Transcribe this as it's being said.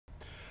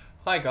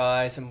Hi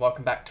guys, and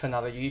welcome back to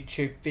another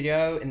YouTube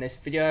video. In this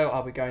video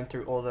I'll be going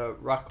through all the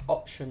ruck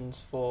options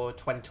for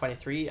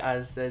 2023,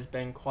 as there's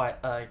been quite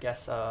a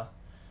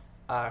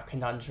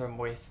conundrum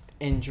with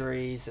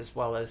injuries as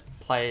well as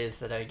players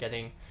that are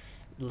getting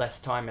less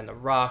time in the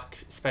ruck,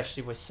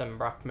 especially with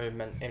some ruck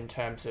movement in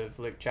terms of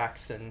Luke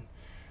Jackson,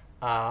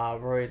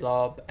 Rory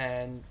Lobb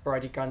and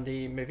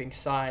Grawndy moving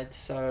sides.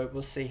 So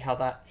we'll see how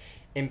that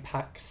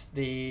impacts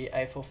the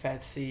AFL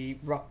Fantasy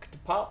ruck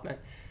department.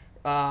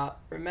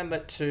 Remember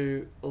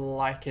to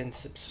like and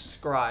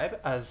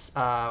subscribe, as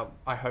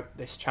I hope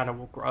this channel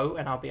will grow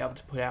and I'll be able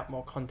to put out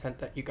more content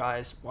that you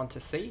guys want to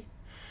see,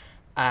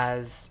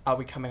 as I'll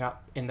be coming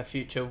up in the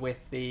future with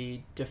the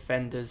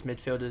defenders,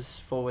 midfielders,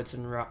 forwards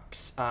and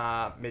rucks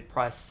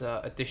mid-price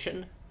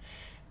edition,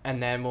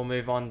 and then we'll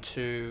move on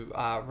to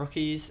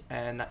rookies,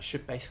 and that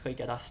should basically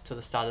get us to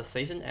the start of the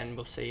season, and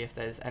we'll see if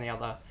there's any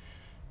other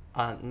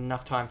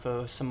enough time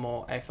for some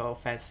more AFL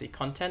fantasy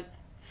content.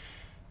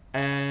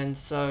 And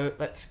so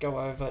let's go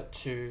over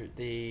to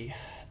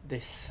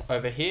this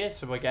over here.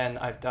 So again,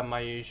 I've done my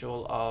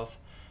usual of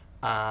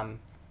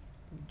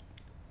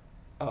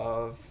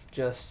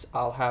just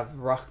I'll have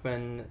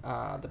Ruckman,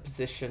 the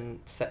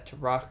position set to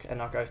ruck,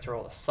 and I'll go through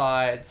all the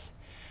sides.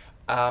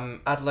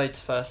 Adelaide's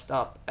first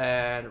up,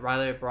 and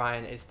Riley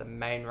O'Brien is the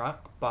main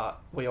ruck, but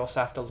we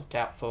also have to look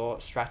out for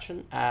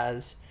Strachan,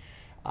 as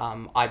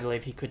I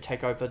believe he could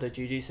take over the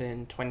duties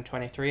in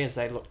 2023 as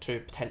they look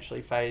to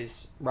potentially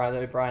phase Riley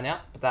O'Brien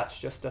out. But that's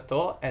just a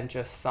thought and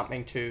just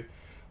something to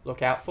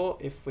look out for.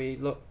 If we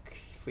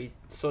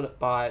sort it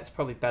by, it's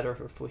probably better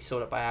if we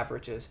sort it by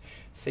averages.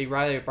 See,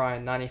 Riley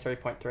O'Brien,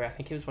 93.3. I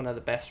think he was one of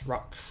the best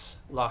rucks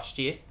last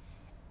year.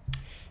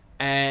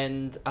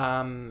 And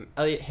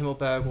Elliot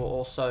Himmelberg will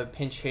also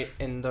pinch hit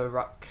in the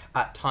ruck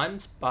at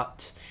times,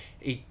 but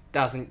he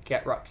doesn't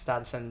get ruck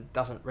stats and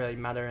doesn't really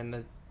matter in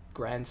the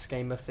grand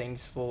scheme of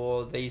things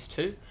for these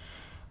two,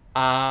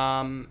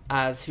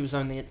 as he was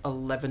only at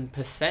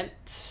 11%.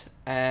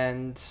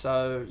 And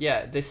so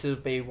yeah, this will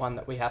be one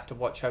that we have to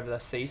watch over the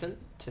season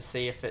to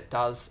see if it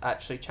does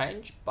actually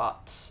change.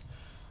 But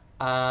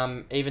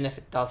even if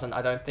it doesn't,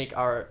 I don't think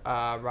our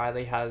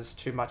Riley has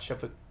too much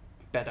of a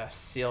better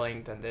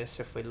ceiling than this.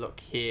 If we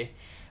look here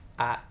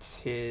at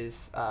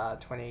his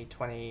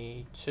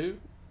 2022, we'll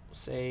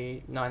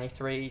see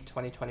 93,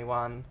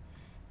 2021,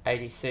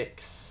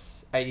 86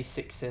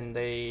 in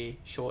the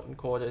shortened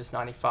quarters,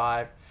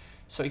 95.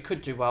 So he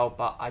could do well,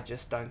 but I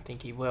just don't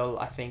think he will.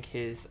 I think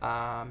there's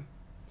better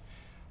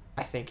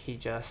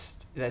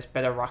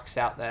rucks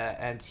out there,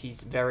 and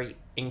he's very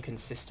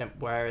inconsistent,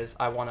 whereas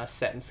I want to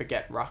set and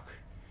forget ruck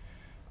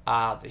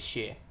this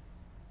year.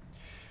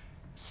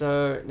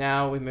 So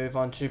now we move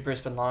on to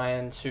Brisbane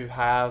Lions, who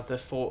have the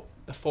four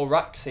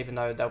rucks, even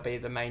though they'll be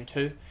the main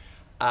two.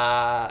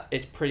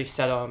 It's pretty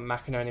set on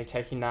McInerney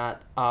taking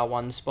that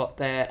one spot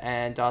there,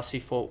 and Darcy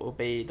Fort will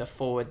be the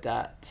forward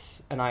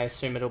and I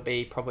assume it'll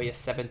be probably a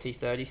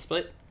 70-30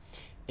 split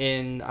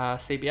in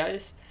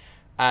CBAs,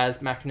 as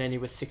McInerney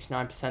was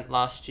 69%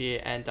 last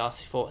year and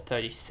Darcy Fort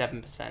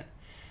 37%.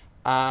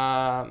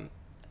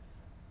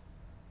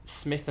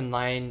 Smith and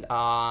Lane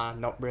are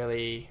not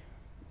really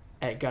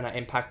going to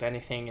impact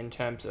anything in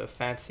terms of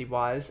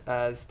fantasy-wise,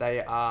 as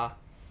they are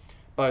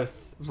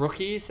both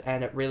rookies,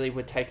 and it really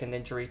would take an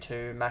injury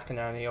to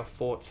McInerney or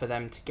Fort for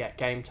them to get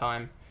game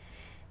time.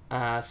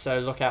 So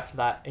look out for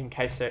that in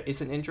case there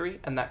is an injury,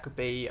 and that could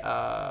be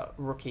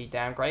rookie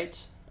downgrade,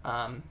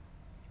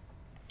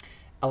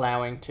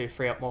 allowing to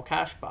free up more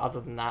cash. But other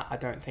than that, I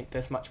don't think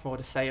there's much more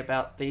to say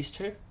about these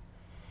two.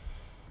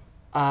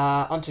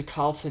 On to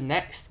Carlton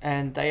next,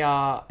 and they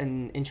are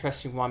an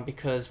interesting one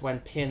because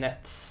when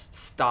Pianet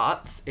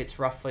starts, it's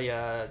roughly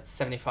a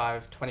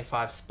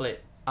 75-25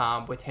 split,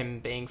 with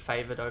him being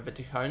favoured over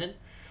DeConan.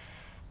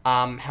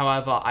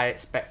 However, I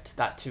expect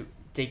that to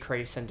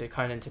decrease and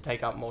DeConan to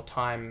take up more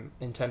time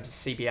in terms of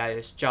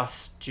CBAs,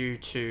 just due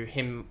to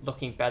him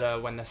looking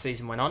better when the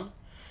season went on.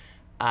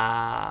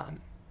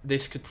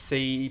 This could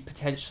see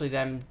potentially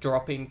them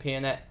dropping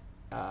Pitternet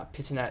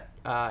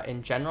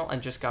in general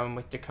and just going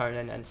with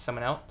DeConan and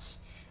someone else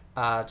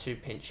to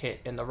pinch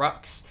hit in the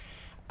rucks,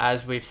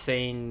 as we've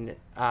seen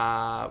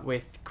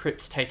with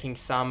Cripps taking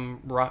some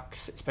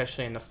rucks,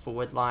 especially in the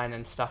forward line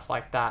and stuff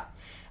like that,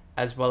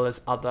 as well as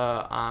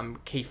other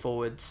key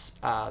forwards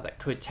that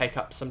could take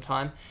up some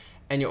time.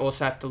 And you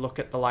also have to look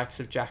at the likes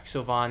of Jack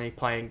Silvani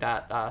playing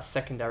that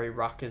secondary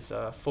ruck as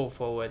a full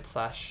forward /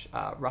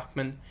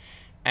 ruckman,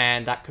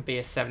 and that could be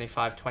a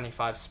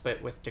 75-25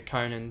 split with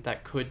DeConan.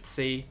 That could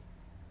see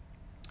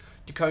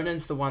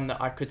DeConan's the one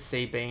that I could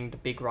see being the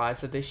big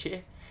riser this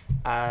year,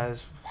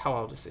 as how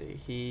old is he?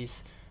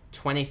 He's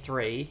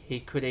 23.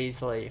 He could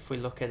easily, if we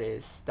look at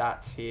his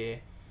stats here,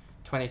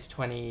 20 to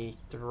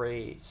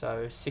 23,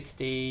 so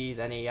 60,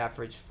 then he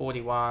averaged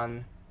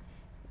 41.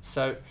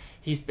 So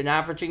he's been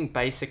averaging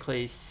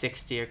basically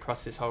 60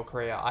 across his whole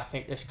career. I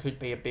think this could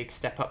be a big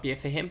step up year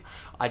for him.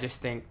 I just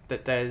think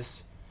that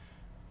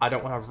I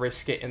don't want to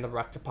risk it in the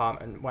ruck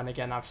department, when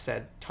again I've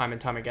said time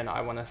and time again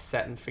I want to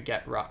set and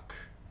forget ruck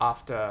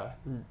after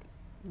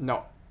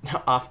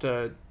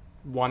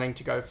wanting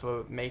to go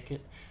for Meek,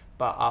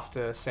 but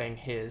after seeing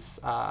his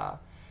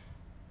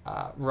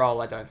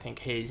role, I don't think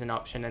he's an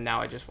option, and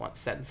now I just want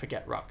set and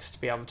forget rucks to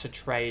be able to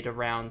trade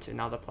around in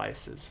other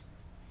places.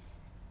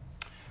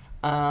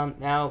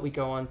 Now we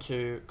go on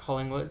to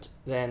Collingwood.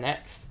 They're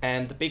next,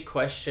 and the big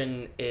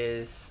question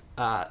is,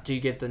 do you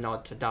give the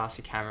nod to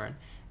Darcy Cameron?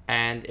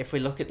 And if we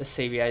look at the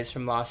CBAs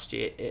from last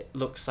year, it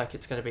looks like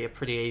it's going to be a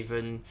pretty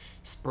even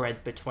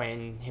spread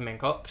between him and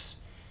Cox.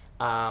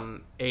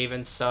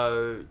 Even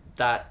so,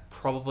 that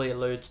probably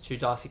alludes to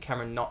Darcy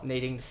Cameron not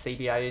needing the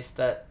CBAs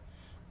that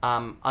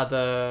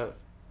other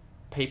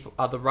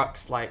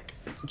rucks like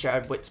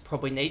Jared Witts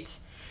probably needs.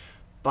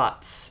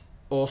 But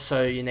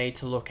also you need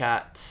to look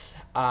at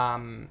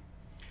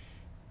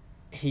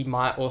he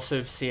might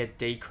also see a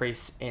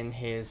decrease in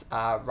his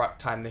ruck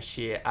time this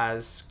year,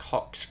 as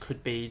Cox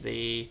could be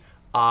the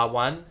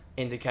R1,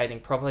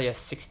 indicating probably a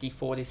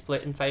 60-40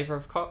 split in favour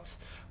of Cox,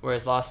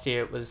 whereas last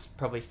year it was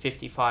probably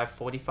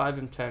 55-45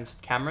 in terms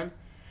of Cameron.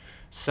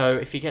 So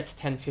if he gets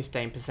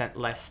 10-15%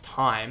 less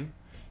time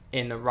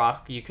in the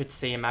ruck, you could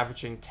see him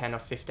averaging 10 or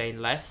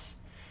 15 less.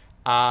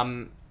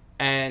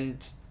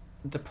 And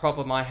the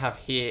problem I have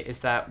here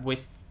is that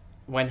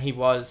when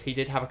he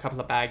did have a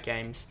couple of bad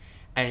games,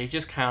 and you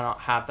just cannot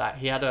have that.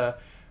 He had a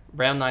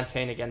round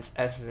 19 against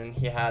Essendon.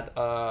 He had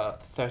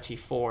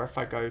 34. If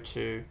I go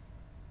to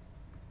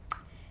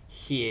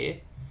here,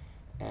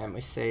 and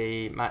we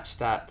see match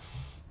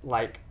stats,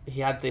 like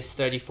he had this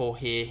 34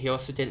 here. He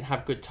also didn't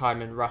have good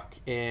time in ruck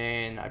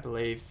in, I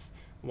believe,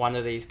 one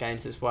of these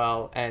games as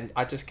well. And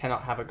I just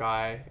cannot have a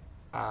guy,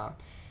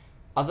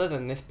 other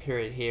than this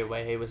period here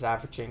where he was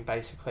averaging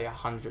basically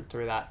 100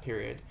 through that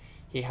period.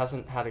 He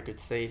hasn't had a good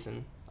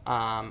season.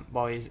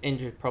 While he's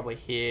injured probably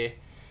here,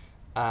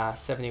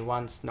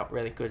 71's not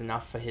really good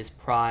enough for his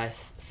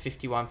price.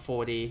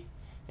 51-40,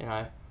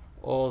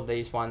 all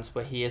these ones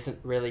where he isn't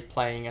really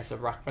playing as a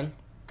ruckman,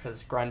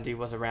 because Grawndy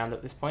was around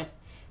at this point,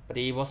 but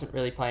he wasn't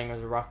really playing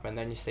as a ruckman.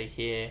 Then you see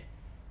here,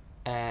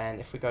 and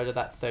if we go to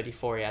that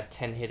 34, he had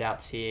 10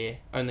 hit-outs here,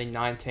 only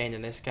 19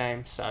 in this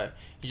game. So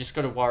you just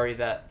got to worry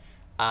that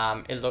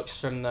it looks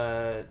from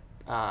the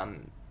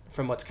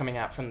from what's coming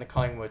out from the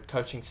Collingwood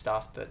coaching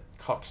staff that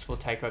Cox will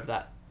take over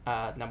that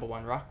number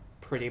one ruck,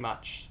 pretty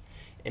much,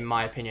 in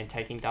my opinion,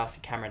 taking Darcy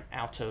Cameron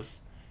out of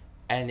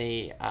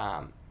any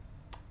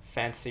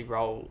fancy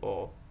role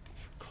or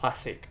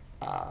classic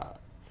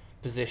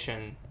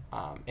position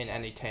in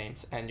any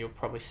teams, and you'll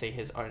probably see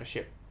his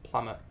ownership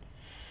plummet.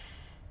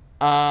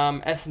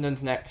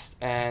 Essendon's next,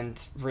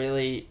 and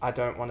really I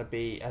don't want to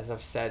be, as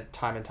I've said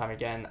time and time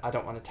again, I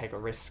don't want to take a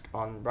risk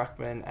on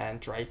Ruckman,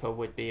 and Draper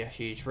would be a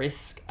huge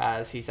risk,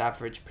 as he's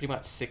averaged pretty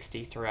much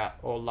 60 throughout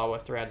or lower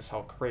throughout his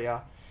whole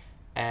career,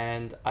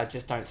 and I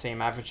just don't see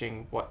him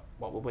averaging what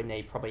would we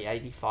need, probably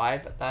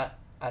 85 at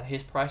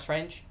his price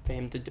range for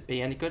him to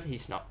be any good.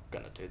 He's not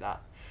going to do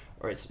that,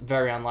 or it's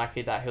very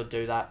unlikely that he'll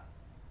do that,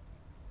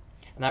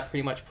 and that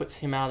pretty much puts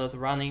him out of the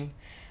running.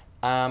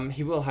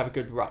 He will have a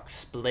good ruck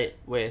split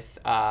with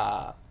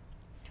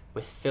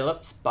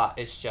Phillips, but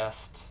he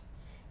just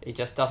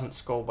doesn't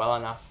score well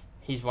enough.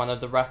 He's one of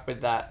the ruckmen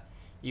that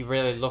you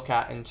really look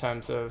at in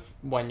terms of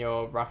when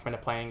your ruckmen are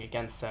playing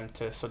against them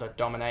to sort of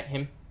dominate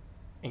him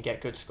and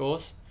get good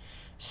scores.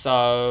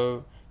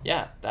 So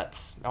yeah,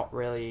 that's not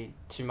really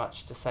too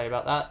much to say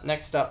about that.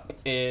 Next up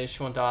is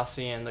Sean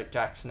Darcy and Luke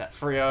Jackson at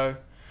Freo.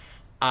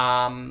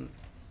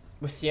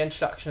 With the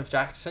introduction of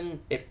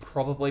Jackson, it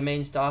probably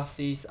means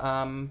Darcy's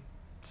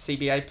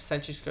CBA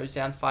percentage goes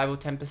down 5 or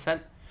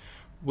 10%,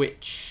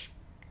 which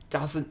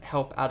doesn't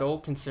help at all,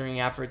 considering he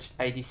averaged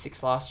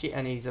 86 last year,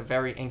 and he's a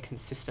very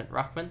inconsistent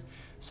ruckman.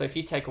 So if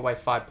you take away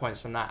 5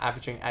 points from that,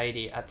 averaging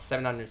 80 at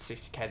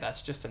 760k,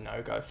 that's just a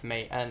no-go for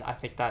me, and I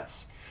think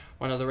that's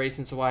one of the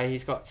reasons why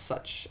he's got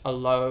such a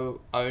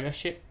low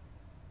ownership.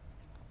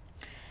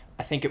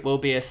 I think it will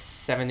be a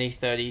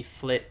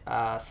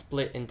 70-30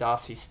 split in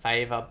Darcy's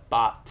favour,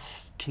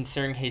 but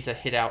considering he's a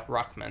hit-out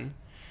ruckman,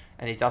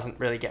 and he doesn't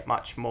really get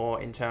much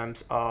more in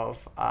terms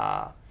of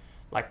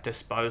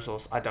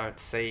disposals, I don't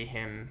see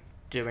him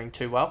doing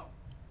too well.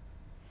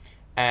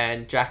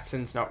 And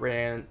Jackson's not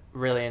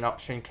really an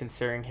option,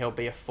 considering he'll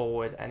be a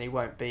forward and he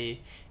won't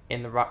be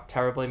in the ruck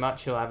terribly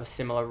much. He'll have a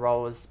similar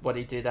role as what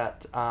he did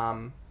at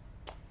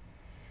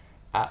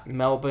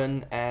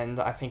Melbourne, and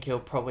I think he'll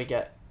probably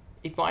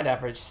he might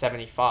average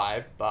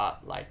 75,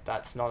 but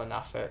that's not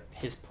enough at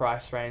his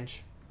price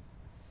range.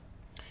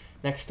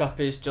 Next up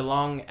is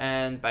Geelong,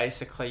 and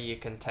basically you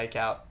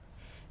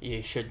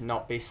should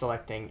not be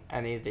selecting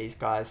any of these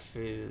guys for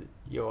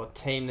your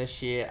team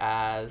this year,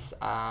 as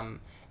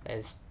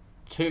there's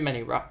too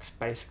many rucks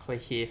basically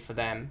here for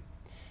them,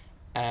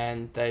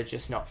 and they're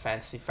just not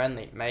fantasy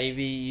friendly.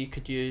 Maybe you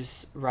could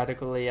use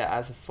Radaglia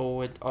as a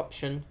forward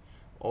option,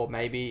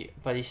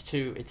 but he's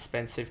too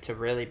expensive to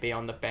really be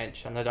on the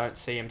bench, and I don't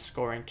see him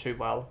scoring too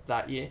well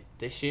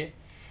this year,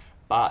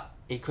 but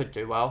he could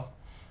do well.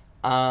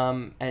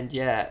 And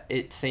yeah,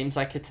 it seems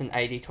like it's an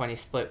 80-20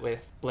 split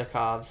with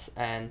Blickharves,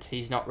 and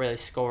he's not really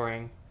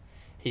scoring.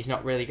 he's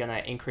not really going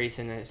to increase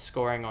in his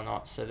scoring or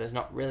not, so there's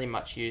not really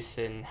much use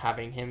in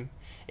having him,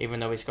 even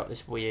though he's got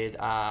this weird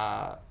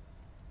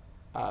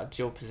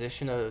dual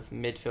position of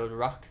midfield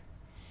ruck.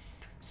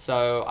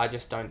 So I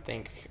just don't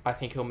think... I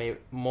think he'll be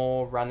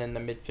more run in the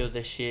midfield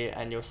this year,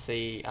 and you'll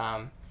see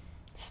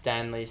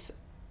Stanley's...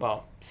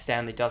 Well,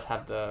 Stanley does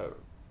have the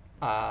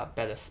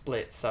better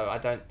split, so I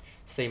don't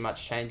see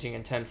much changing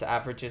in terms of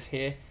averages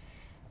here.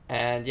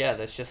 And yeah,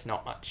 there's just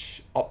not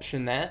much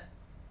option there.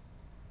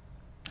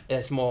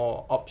 There's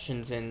more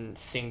options in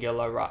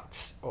singular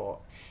rucks or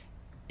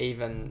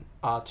even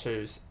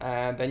R2s.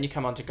 And then you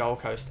come on to Gold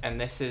Coast, and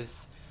this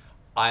is...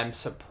 I'm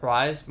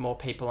surprised more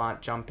people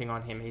aren't jumping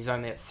on him. He's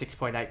only at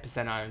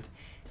 6.8% owned.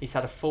 He's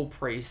had a full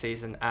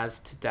preseason as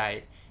to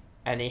date,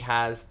 and he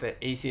has the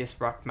easiest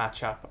ruck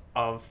matchup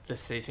of the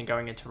season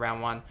going into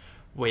round 1,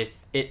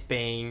 with it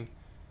being,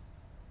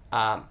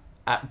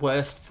 at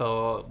worst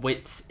for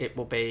Witts, it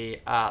will be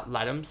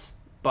Laddams,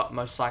 but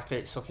most likely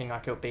it's looking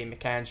like it'll be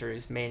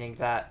McAndrews, meaning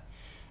that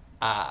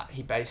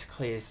he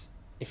basically is,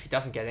 if he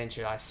doesn't get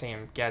injured, I see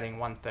him getting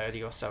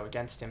 130 or so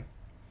against him.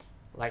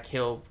 Like,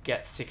 he'll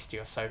get 60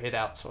 or so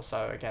hitouts or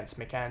so against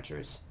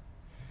McAndrews.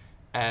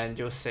 And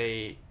you'll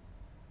see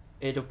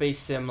it'll be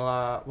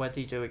similar. What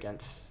did he do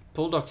against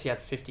Bulldogs? He had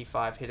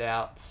 55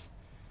 hitouts.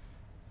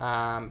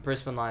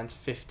 Brisbane Lions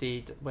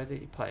 50. Where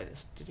did he play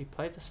this? Did he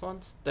play the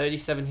Swans?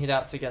 37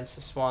 hitouts against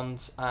the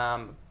Swans.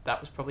 That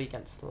was probably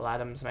against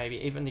Laddams, maybe.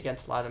 Even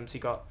against Laddams, he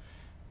got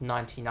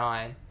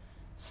 99.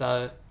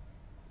 So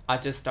I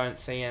just don't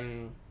see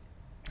him...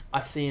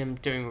 I see him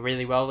doing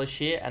really well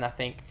this year, and I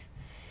think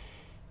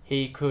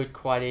he could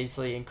quite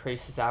easily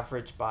increase his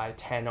average by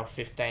 10 or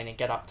 15 and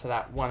get up to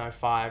that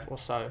 105 or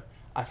so.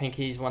 I think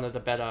he's one of the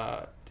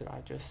better...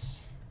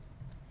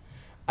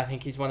 I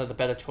think he's one of the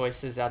better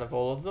choices out of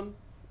all of them.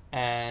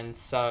 And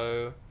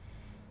so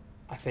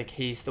I think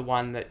he's the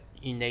one that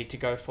you need to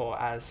go for,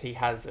 as he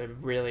has a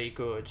really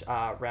good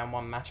round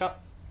 1 matchup.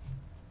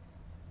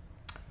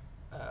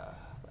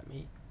 Let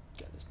me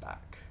get this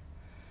back.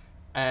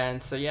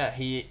 And so, yeah,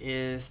 he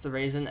is the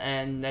reason.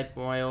 And Ned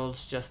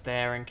Moyle's just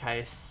there in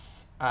case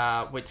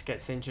Witts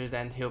gets injured,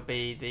 and he'll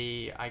be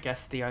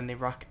the only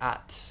ruck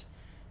at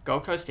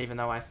Gold Coast, even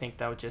though I think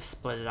they'll just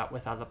split it up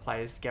with other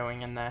players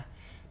going in there.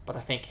 But I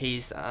think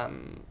he's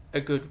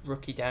a good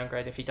rookie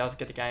downgrade if he does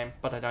get a game,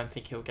 but I don't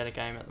think he'll get a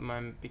game at the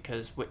moment,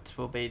 because Witts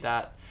will be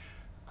that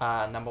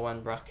number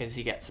 1 ruck, as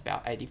he gets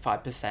about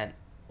 85%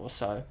 or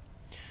so.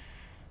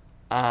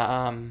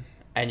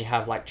 And you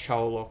have like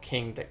Chol or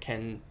King that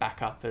can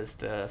back up as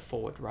the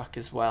forward ruck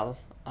as well.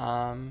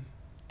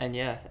 And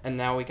yeah, and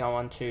now we go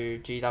on to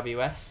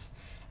GWS,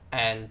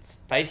 and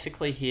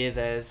basically here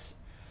there's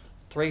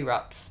 3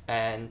 rucks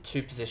and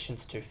 2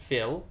 positions to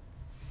fill,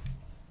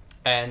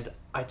 and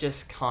I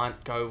just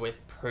can't go with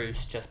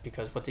Bruce just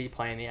because what did he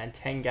play in the end?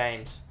 10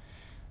 games,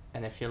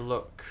 and if you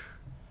look,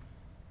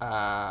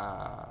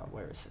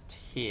 where is it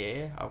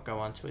here? I'll go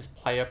on to his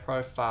player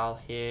profile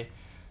here.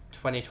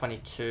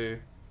 2022,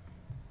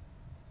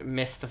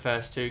 missed the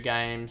first 2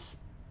 games,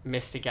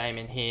 missed a game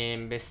in here,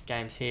 missed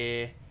games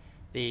here.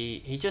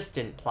 He just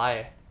didn't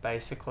play,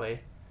 basically,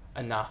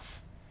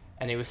 enough.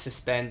 And he was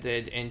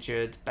suspended,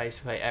 injured,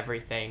 basically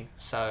everything.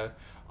 So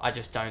I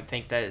just don't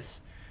think there's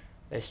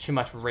too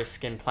much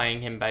risk in playing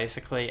him,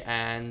 basically.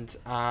 And,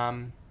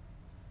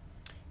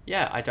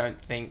 yeah, I don't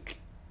think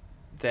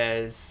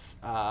there's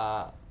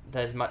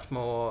much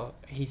more.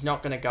 He's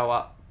not going to go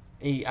up.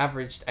 He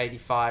averaged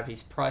 85.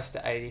 He's priced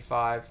at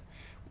 85.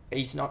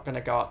 He's not going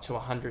to go up to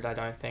 100, I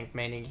don't think,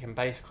 meaning you can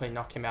basically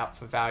knock him out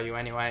for value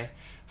anyway.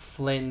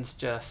 Flynn's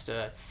just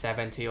a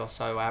 70 or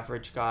so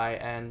average guy,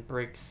 and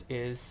Briggs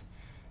is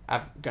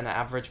going to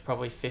average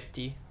probably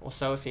 50 or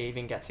so if he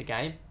even gets a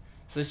game.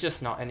 So there's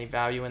just not any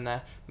value in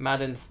there.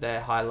 Madden's there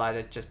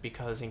highlighted just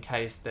because in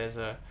case there's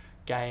a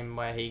game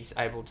where he's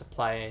able to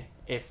play,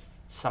 if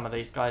some of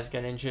these guys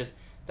get injured,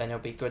 then he'll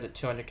be good at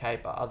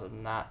 200k, but other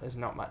than that, there's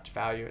not much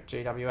value at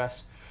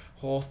GWS.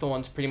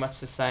 Hawthorn's pretty much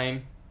the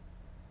same.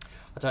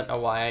 I don't know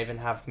why I even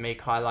have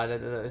Meek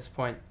highlighted at this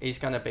point. He's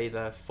going to be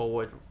the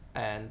forward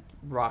and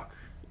ruck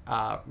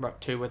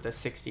 2 with a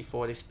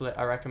 60-40 split,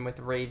 I reckon, with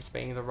Reeves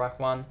being the ruck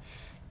 1.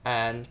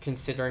 And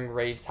considering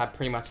Reeves had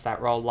pretty much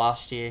that role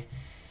last year,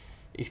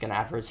 he's going to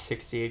average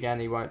 60 again.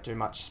 He won't do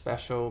much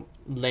special.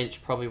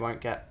 Lynch probably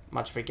won't get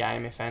much of a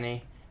game, if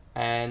any.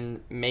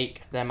 And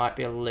Meek, there might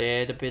be a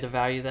little bit of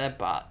value there,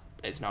 but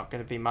there's not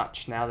going to be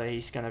much now that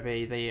he's going to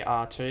be the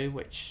R2,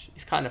 which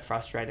is kind of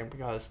frustrating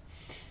because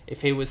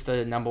if he was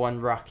the number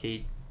 1 ruck,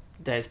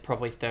 there's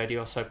probably 30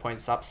 or so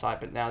points upside,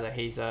 but now that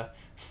he's a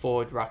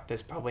forward ruck,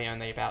 there's probably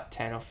only about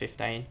 10 or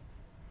 15.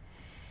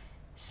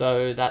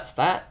 So that's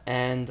that,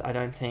 and I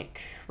don't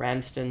think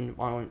Ramsden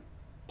won't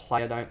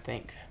play, I don't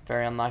think.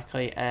 Very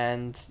unlikely,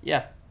 and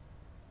yeah,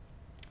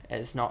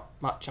 there's not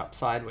much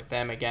upside with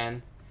them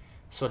again,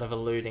 sort of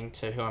alluding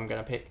to who I'm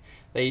going to pick.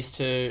 These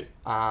 2,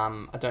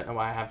 I don't know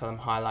why I have them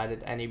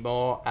highlighted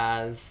anymore,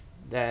 as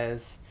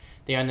there's...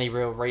 The only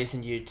real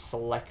reason you'd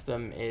select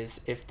them is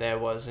if there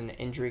was an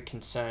injury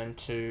concern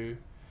to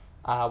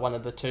one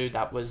of the two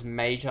that was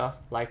major,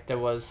 like there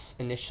was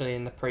initially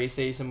in the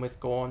preseason with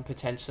Gawn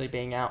potentially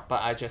being out,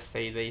 but I just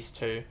see these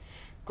two.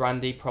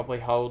 Grawndy probably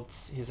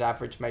holds his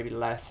average, maybe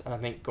less, and I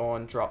think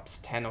Gawn drops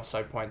 10 or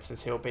so points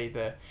as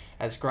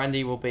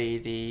Grawndy will be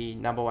the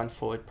number one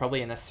forward,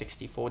 probably in a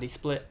 60-40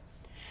 split.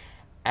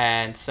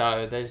 And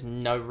so there's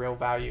no real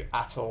value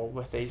at all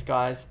with these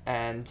guys,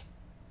 and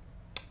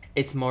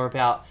it's more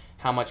about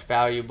how much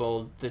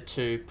valuable the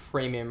two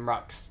premium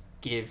rucks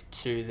give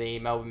to the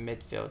Melbourne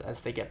midfield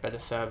as they get better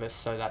service.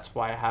 So that's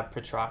why I have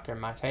Petrarca in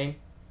my team.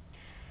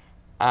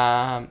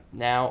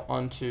 Now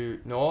on to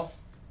North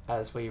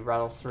as we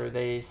rattle through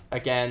these.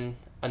 Again,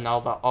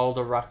 another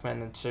older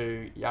ruckman and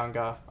two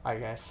younger, I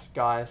guess,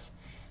 guys.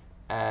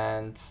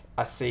 And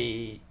I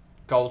see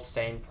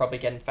Goldstein probably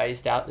getting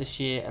phased out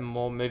this year and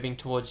more moving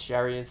towards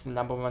Jerry as the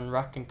number one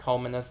ruck and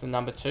Coleman as the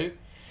number two.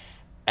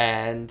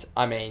 And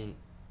I mean,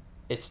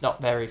 it's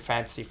not very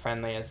fantasy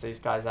friendly as these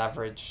guys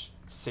average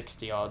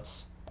 60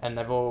 odds, and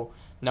no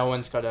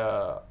one's got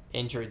a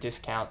injury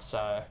discount,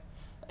 so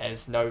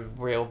there's no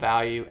real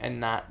value in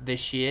that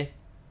this year.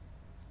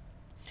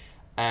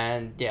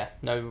 And yeah,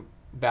 no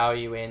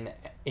value in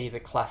either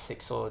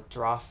classics or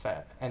draft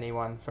for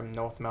anyone from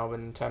North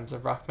Melbourne in terms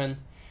of ruckman.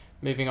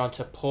 Moving on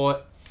to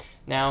Port.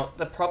 Now,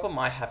 the problem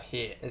I have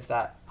here is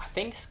that I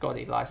think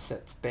Scotty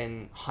Lycett's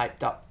been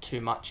hyped up too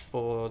much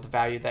for the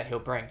value that he'll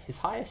bring. His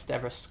highest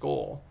ever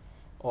score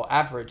or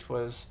average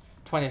was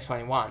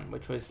 2021,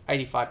 which was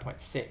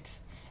 85.6,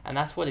 and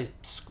that's what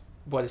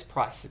his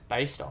price is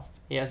based off.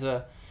 He has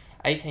a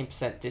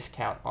 18%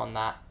 discount on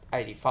that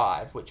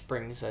 85, which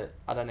brings it,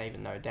 I don't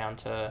even know, down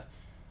to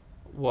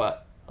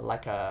what,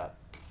 like a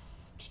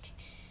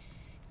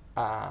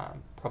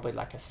probably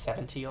like a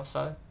 70 or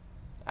so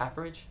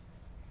average,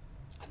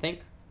 I think.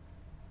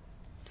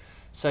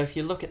 So if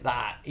you look at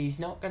that, he's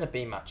not going to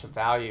be much of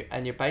value,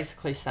 and you're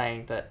basically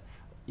saying that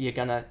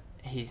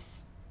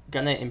he's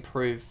gonna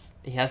improve.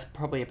 He has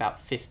probably about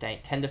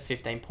 10 to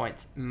 15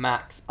 points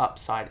max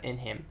upside in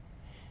him,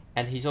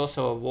 and he's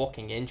also a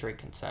walking injury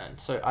concern.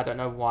 So I don't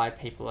know why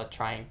people are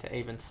trying to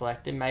even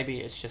select him. Maybe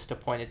it's just a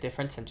point of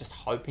difference and just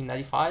hoping that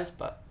he fires,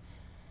 but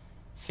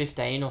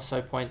 15 or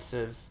so points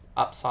of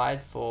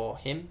upside for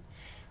him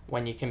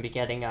when you can be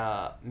getting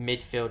a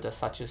midfielder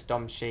such as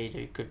Dom Sheed,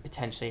 who could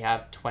potentially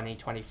have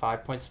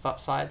 20-25 points of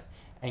upside,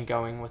 and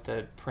going with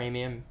a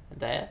premium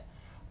there,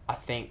 I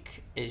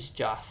think it's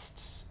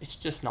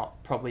just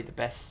not probably the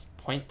best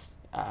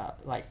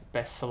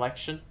best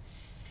selection.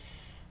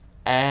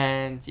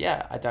 And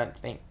yeah, I don't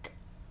think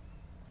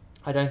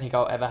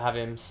I'll ever have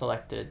him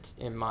selected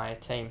in my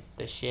team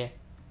this year.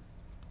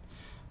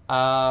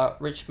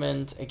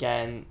 Richmond,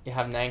 again, you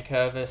have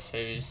Nankervis,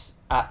 who's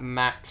at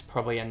max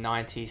probably a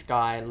 90s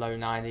guy, low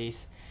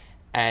 90s,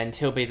 and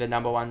he'll be the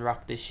number one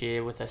ruck this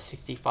year with a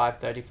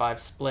 65-35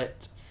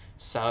 split.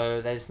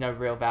 So there's no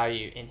real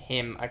value in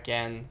him.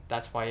 Again,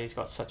 that's why he's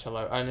got such a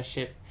low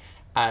ownership,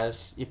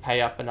 as you pay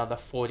up another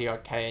 40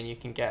 odd K and you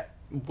can get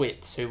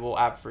Witts, who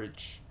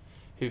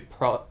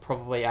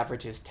probably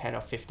averages 10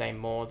 or 15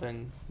 more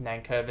than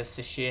Nankervis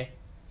this year.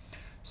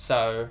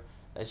 So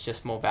there's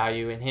just more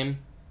value in him.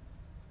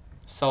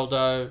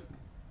 Soldo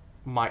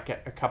might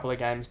get a couple of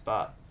games,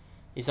 but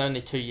he's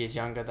only 2 years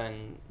younger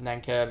than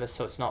Nankervis,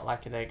 so it's not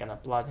like they're going to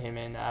blood him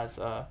in as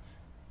a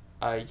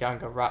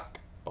younger ruck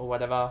or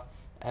whatever.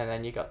 And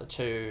then you got the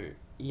two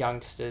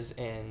youngsters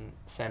in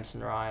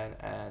Samson Ryan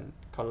and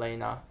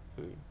Colina,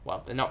 who,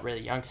 well, they're not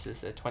really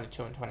youngsters, they're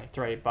 22 and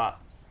 23, but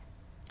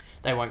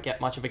they won't get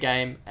much of a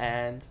game,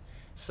 and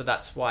so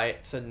that's why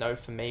it's a no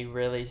for me,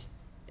 really,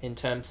 in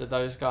terms of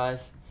those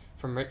guys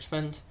from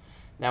Richmond.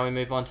 Now we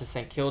move on to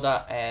St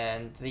Kilda,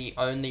 and the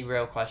only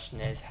real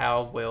question is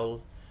how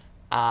will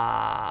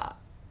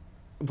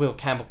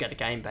Campbell get a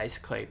game,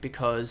 basically,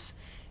 because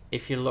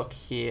if you look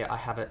here, I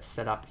have it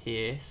set up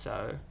here,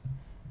 so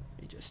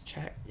let me just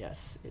check.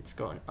 Yes, it's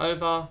gone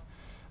over.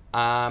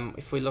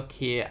 If we look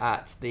here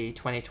at the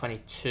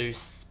 2022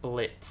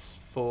 splits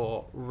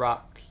for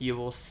ruck, you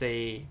will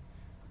see,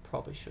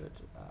 probably should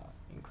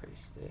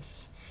increase this.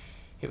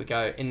 Here we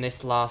go. In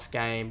this last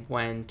game,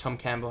 when Tom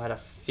Campbell had a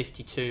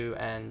 52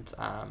 and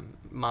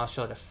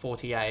Marshall had a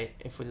 48,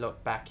 if we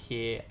look back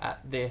here at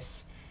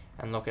this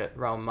and look at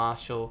Rowan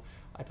Marshall,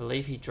 I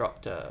believe he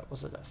dropped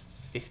was it a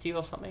 50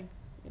 or something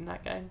in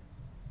that game?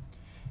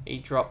 He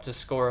dropped a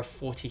score of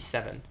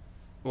 47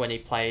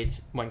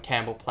 when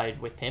Campbell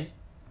played with him.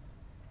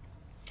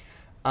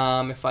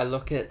 If I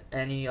look at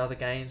any other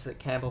games that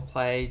Campbell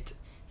played,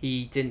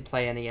 he didn't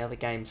play any other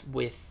games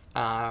with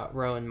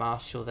Rowan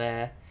Marshall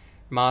there.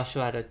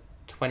 Marshall had a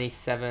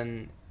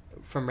 27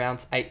 from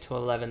rounds 8 to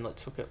 11.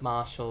 Let's look at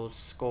Marshall's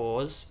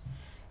scores.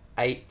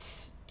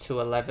 8 to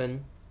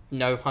 11,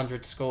 no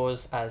 100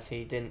 scores, as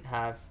he didn't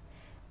have.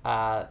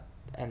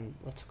 And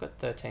let's look at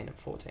 13 and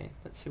 14.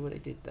 Let's see what he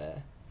did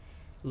there.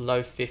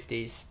 Low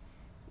 50s.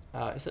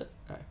 Is it?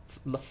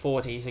 No,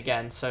 40s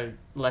again, so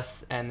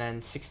less, and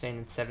then 16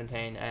 and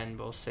 17, and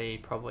we'll see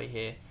probably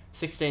here.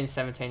 16 and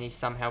 17, he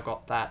somehow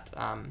got that,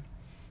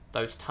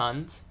 those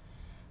tons.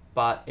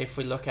 But if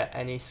we look at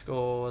any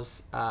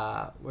scores,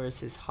 where's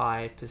his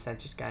high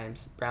percentage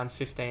games? Round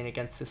 15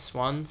 against the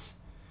Swans,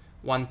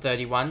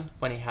 131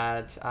 when he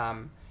had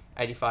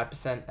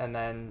 85%, and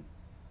then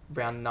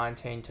round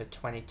 19 to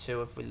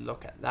 22, if we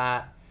look at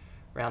that,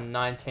 round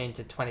 19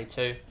 to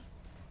 22,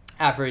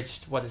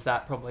 averaged, what is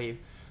that, probably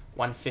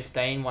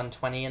 115,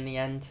 120 in the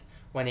end,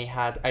 when he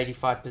had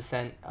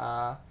 85%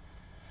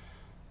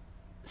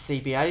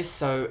 CBA.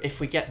 So if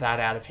we get that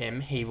out of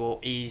him, he will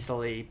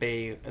easily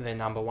be the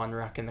number one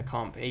ruck in the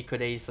comp. He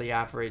could easily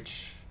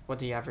average, what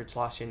did he average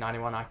last year,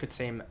 91? I could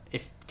see him,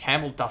 if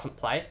Campbell doesn't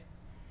play,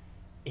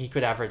 he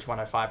could average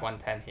 105,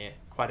 110 here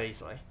quite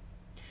easily.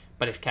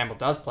 But if Campbell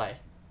does play,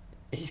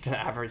 he's going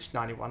to average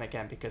 91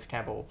 again, because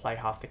Campbell will play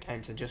half the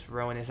games and just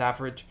ruin his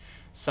average.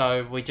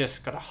 So we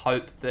just got to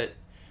hope that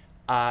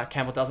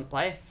Campbell doesn't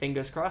play,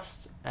 fingers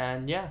crossed.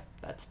 And yeah,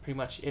 that's pretty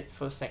much it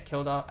for St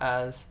Kilda,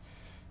 as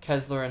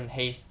Kessler and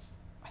Heath,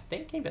 I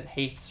think even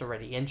Heath's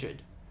already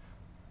injured,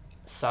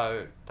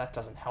 so that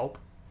doesn't help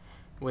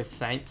with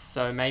Saints.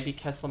 So maybe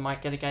Kessler might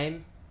get a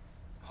game,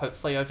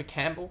 hopefully over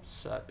Campbell,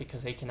 so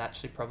because he can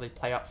actually probably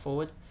play up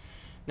forward.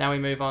 Now we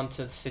move on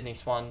to the Sydney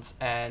Swans,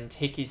 and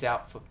Hickey's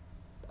out for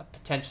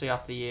potentially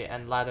half the year,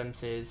 and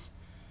Laddams is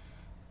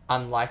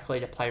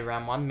unlikely to play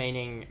round 1,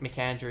 meaning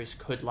McAndrews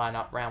could line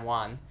up round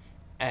 1,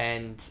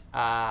 and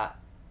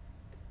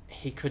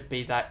he could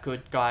be that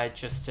good guy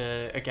just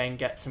to, again,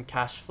 get some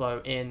cash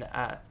flow in.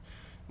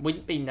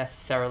 Wouldn't be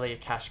necessarily a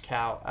cash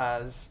cow,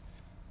 as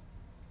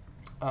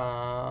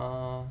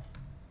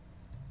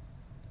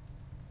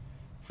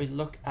if we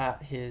look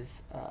at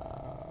his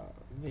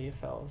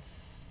VFL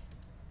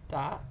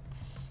stats,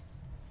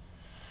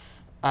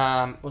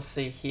 we'll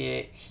see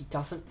here, he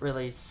doesn't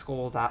really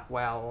score that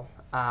well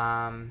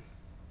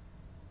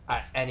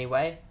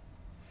anyway.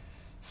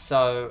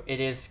 So it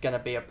is going to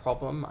be a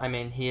problem. I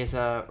mean, he is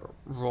a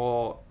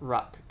raw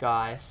ruck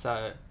guy,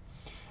 so,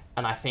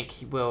 and I think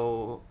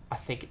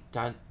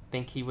don't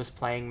think he was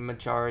playing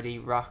majority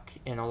ruck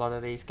in a lot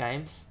of these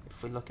games.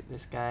 If we look at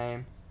this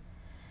game,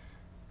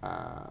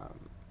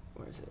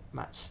 where is it?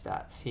 Match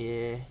stats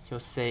here. You'll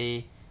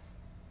see,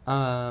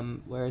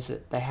 where is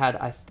it? They had,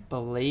 I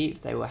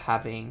believe they were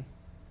having,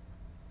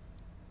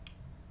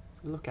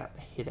 look at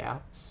the hit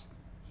outs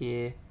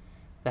here.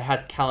 They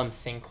had Callum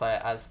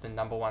Sinclair as the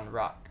number one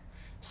ruck.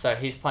 So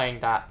he's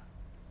playing that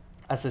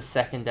as a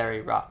secondary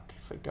ruck.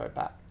 If we go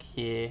back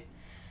here,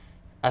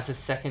 as a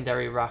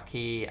secondary ruck,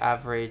 he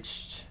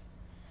averaged,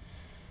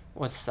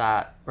 what's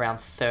that, around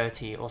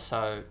 30 or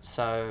so.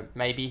 So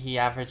maybe he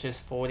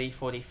averages 40,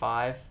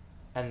 45,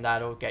 and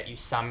that'll get you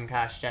some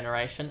cash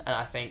generation. And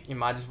I think you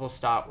might as well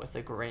start with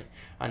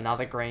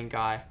another green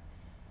guy,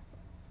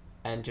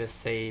 and just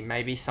see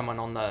maybe someone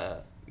on the,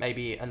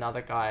 maybe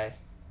another guy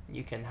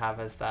you can have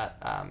as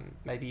that,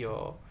 maybe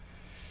your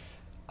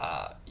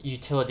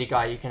utility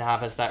guy you can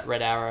have as that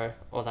red arrow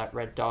or that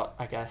red dot,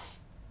 I guess.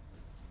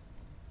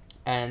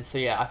 And so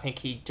yeah, I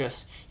think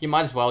you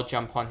might as well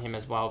jump on him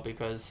as well,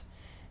 because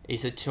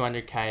he's a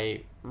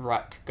 200k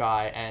ruck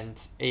guy, and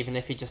even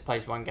if he just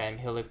plays one game,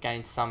 he'll have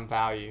gained some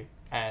value,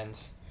 and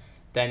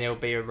then he'll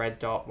be a red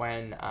dot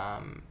when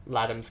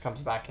Laddams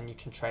comes back, and you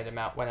can trade him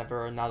out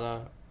whenever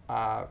another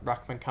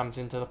Ruckman comes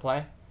into the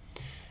play.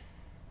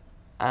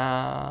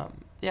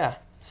 Yeah,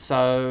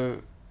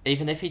 so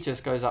even if he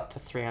just goes up to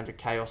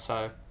 300k or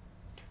so,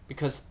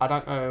 because I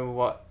don't know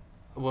what,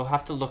 we'll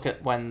have to look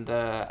at when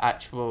the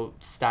actual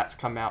stats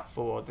come out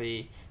for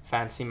the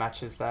fantasy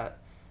matches, that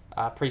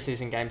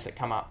preseason games that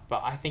come up,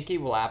 but I think he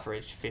will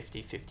average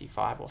 50,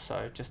 55 or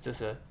so, just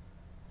as a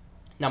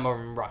number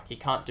one ruck. He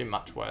can't do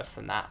much worse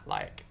than that,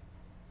 like.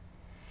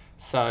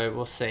 So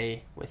we'll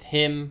see with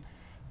him.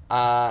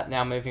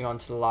 Now moving on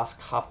to the last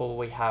couple,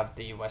 we have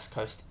the West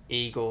Coast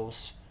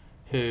Eagles,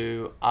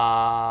 who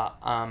are,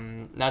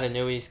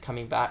 Nadanui's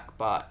coming back,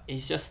 but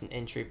he's just an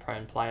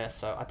injury-prone player,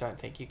 so I don't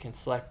think you can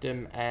select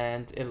him,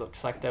 and it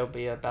looks like there'll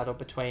be a battle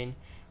between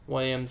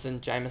Williams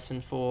and Jameson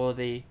for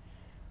the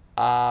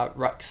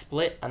ruck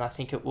split, and I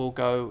think it will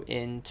go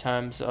in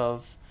terms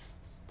of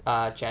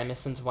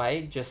Jameson's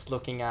way. Just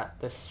looking at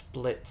the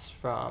splits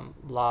from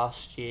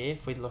last year,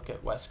 if we look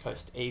at West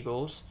Coast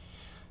Eagles,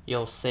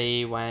 you'll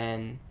see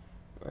when,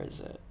 where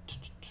is it,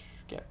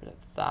 get rid of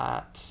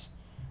that.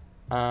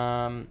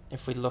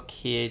 If we look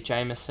here,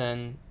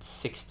 Jameson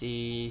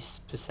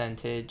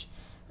 60%,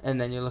 and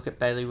then you look at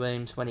Bailey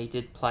Williams when he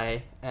did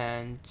play,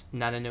 and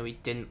Natanui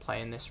didn't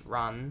play in this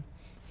run.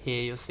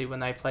 Here you'll see when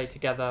they played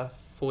together,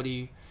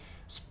 40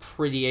 was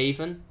pretty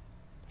even.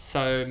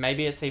 So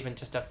maybe it's even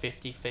just a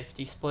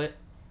 50-50 split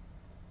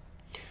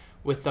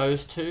with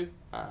those two.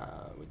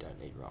 We don't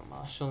need Ron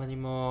Marshall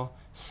anymore.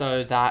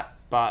 So that,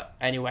 but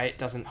anyway, it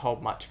doesn't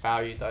hold much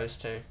value, those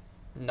two.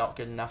 Not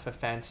good enough for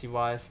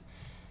fantasy-wise.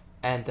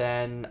 And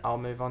then I'll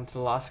move on to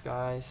the last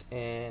guys,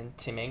 and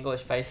Tim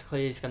English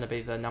basically is going to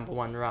be the number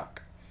one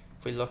ruck.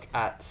 If we look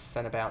at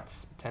centre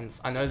bounce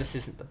attendance, I know this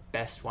isn't the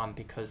best one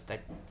because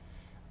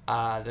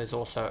there's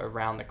also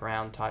around the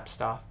ground type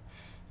stuff.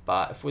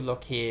 But if we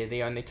look here,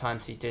 the only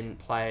times he didn't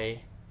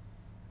play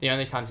The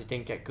only times he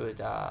didn't get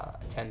good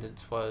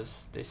attendance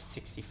was this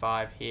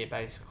 65 here,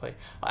 basically.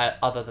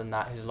 Other than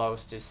that, his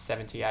lowest is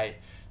 78.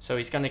 So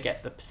he's going to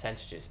get the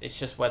percentages. It's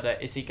just whether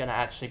is he going to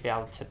actually be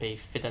able to be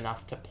fit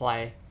enough to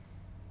play.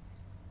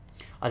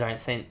 I don't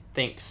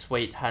think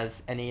Sweet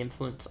has any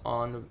influence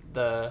on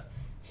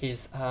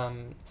his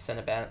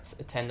centre bounce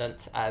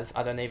attendance, as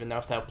I don't even know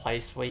if they'll play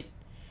Sweet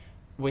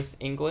with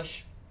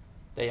English.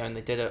 They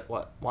only did it,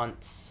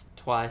 once,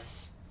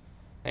 twice.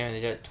 They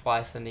only did it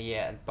twice in the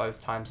year, and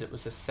both times it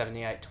was a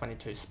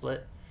 78-22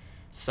 split.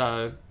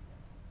 So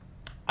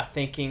I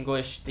think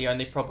English, the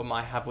only problem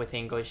I have with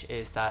English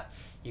is that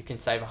you can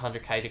save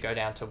 100k to go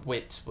down to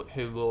Witts,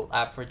 who will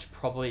average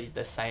probably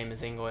the same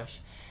as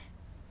English,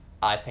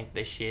 I think,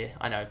 this year.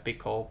 I know, big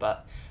call,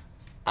 but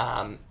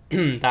that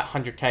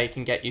 100k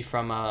can get you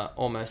from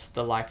almost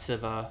the likes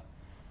of a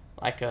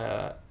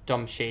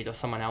Dom Sheed or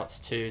someone else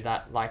to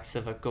that likes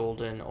of a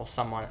Golden or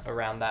someone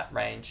around that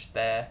range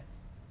there.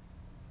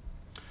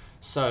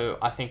 So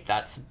I think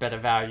that's better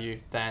value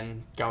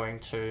than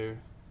going to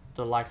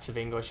the likes of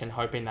English and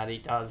hoping that he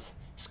does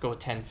score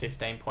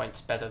 10-15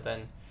 points better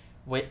than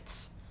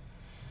Witts,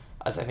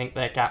 as I think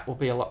their gap will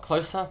be a lot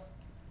closer.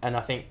 And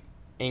I think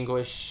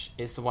English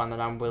is the one that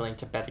I'm willing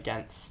to bet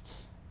against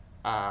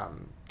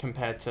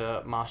compared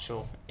to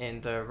Marshall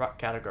in the ruck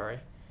category.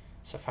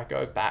 So if I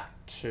go back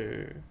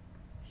to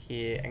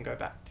here and go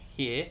back to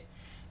here,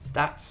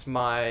 that's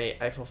my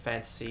AFL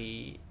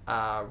Fantasy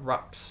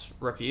Rucks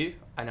review.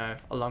 I know,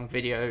 a long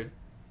video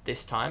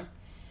this time,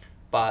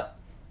 but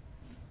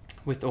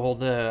with all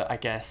the, I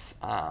guess,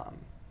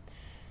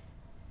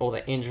 all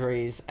the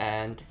injuries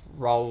and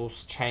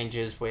roles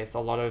changes, with a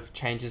lot of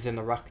changes in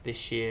the ruck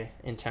this year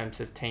in terms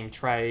of team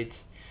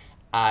trades,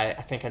 I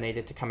think I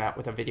needed to come out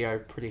with a video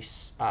pretty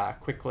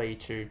quickly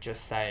to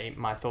just say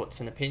my thoughts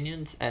and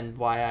opinions and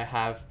why I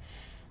have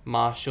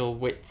Marshall,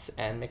 Witts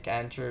and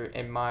McAndrew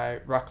in my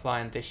ruck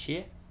line this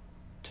year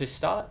to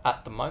start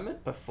at the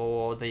moment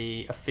before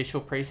the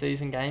official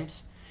preseason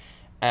games,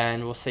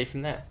 and we'll see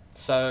from there.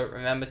 So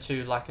remember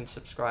to like and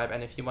subscribe,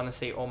 and if you want to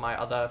see all my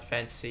other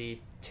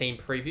fantasy team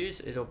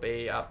previews, it'll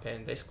be up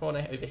in this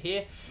corner over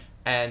here,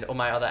 and all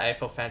my other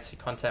AFL fantasy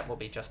content will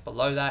be just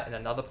below that in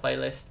another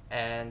playlist.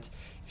 And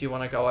if you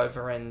want to go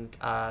over and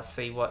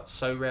see what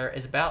So Rare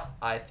is about,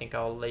 I think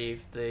I'll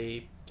leave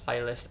the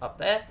playlist up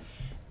there.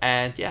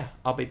 And yeah,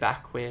 I'll be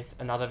back with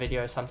another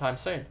video sometime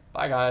soon.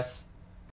 Bye guys.